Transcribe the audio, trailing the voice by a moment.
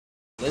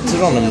Lids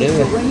are on them, do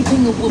they?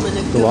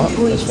 The what?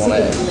 This one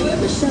here.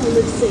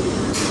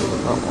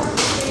 That one.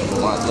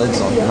 Like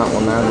lids on, and that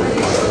one there doesn't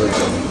like lids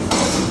on.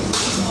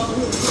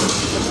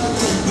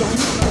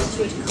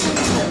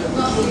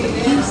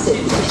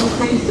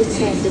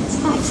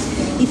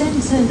 He then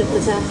turned up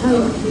at her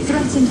home,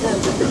 threatened her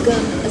with the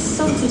gun,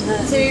 assaulted her,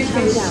 and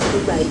carried out the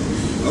rape.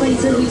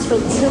 Fraser, who's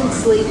from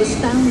Tilsley, was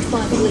found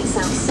by police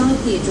outside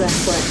the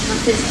address where it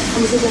happened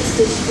and was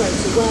arrested straight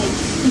away.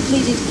 He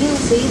pleaded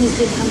guilty and has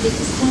been handed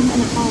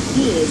 10.5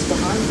 years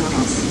behind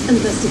bars.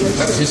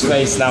 That's his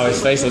face now,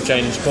 his face will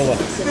change colour.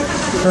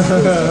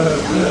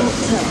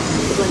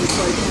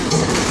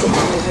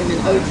 Home in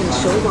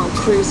Openshaw while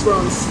crews were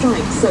on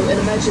strike, so an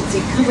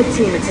emergency cover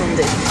team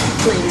attended.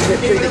 Flames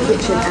ripped through the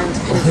kitchen and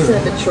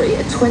conservatory.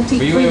 A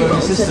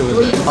 23-year-old said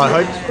 3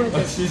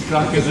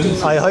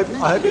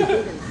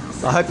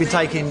 I hope you're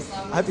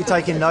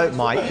taking note,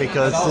 Mike,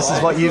 because this is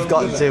what you've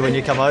got to do when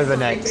you come over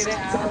next.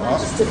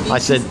 I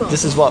said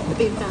this is what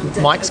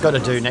Mike's got to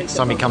do next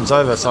time he comes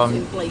over, so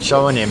I'm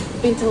showing him.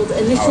 Been told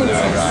initial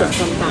tests have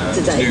come back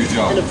today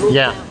and have ruled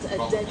out a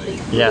deadly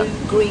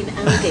green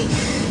algae.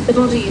 The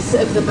bodies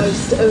of the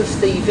most of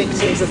the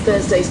victims of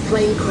Thursday's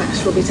plane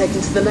crash will be taken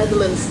to the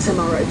Netherlands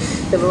tomorrow.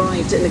 They've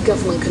arrived in a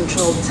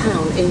government-controlled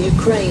town in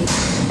Ukraine.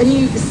 A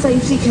new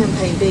safety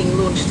campaign being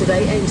launched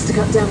today aims to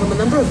cut down on the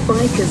number of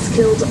bikers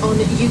killed on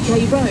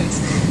UK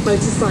roads.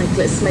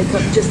 Motorcyclists make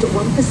up just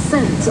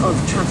 1% of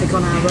traffic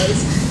on our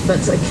roads,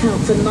 but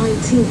account for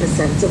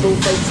 19% of all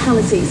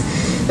fatalities.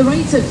 The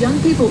rate of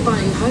young people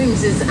buying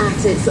homes is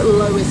at its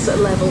lowest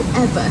level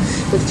ever,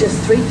 with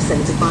just 3%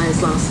 of buyers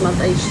last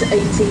month aged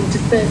 18 to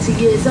 30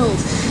 years old.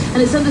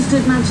 And it's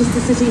understood Manchester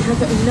City have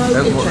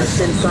no interest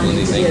in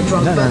signing Didier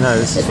Drogba.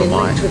 They've been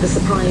linked with a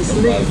surprise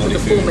move for the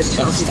former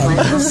Chelsea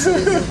player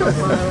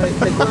Alvaro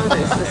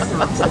Negredo for the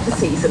start of the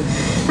season.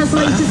 That's the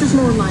latest. There's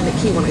more online at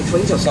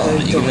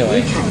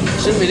q103.co.uk.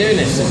 Shouldn't be doing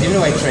this, just giving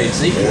away trade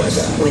secrets.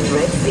 With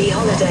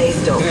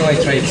redseaholidays.co.uk. Giving away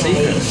trade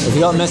secrets. Have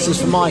you got a message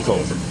for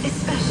Michael?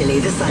 Especially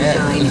the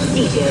sunshine,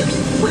 Egypt,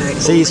 where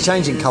it's See, he's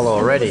changing colour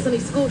already. sunny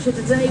scorcher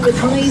today with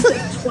highs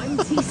of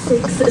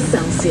 26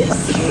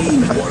 Celsius.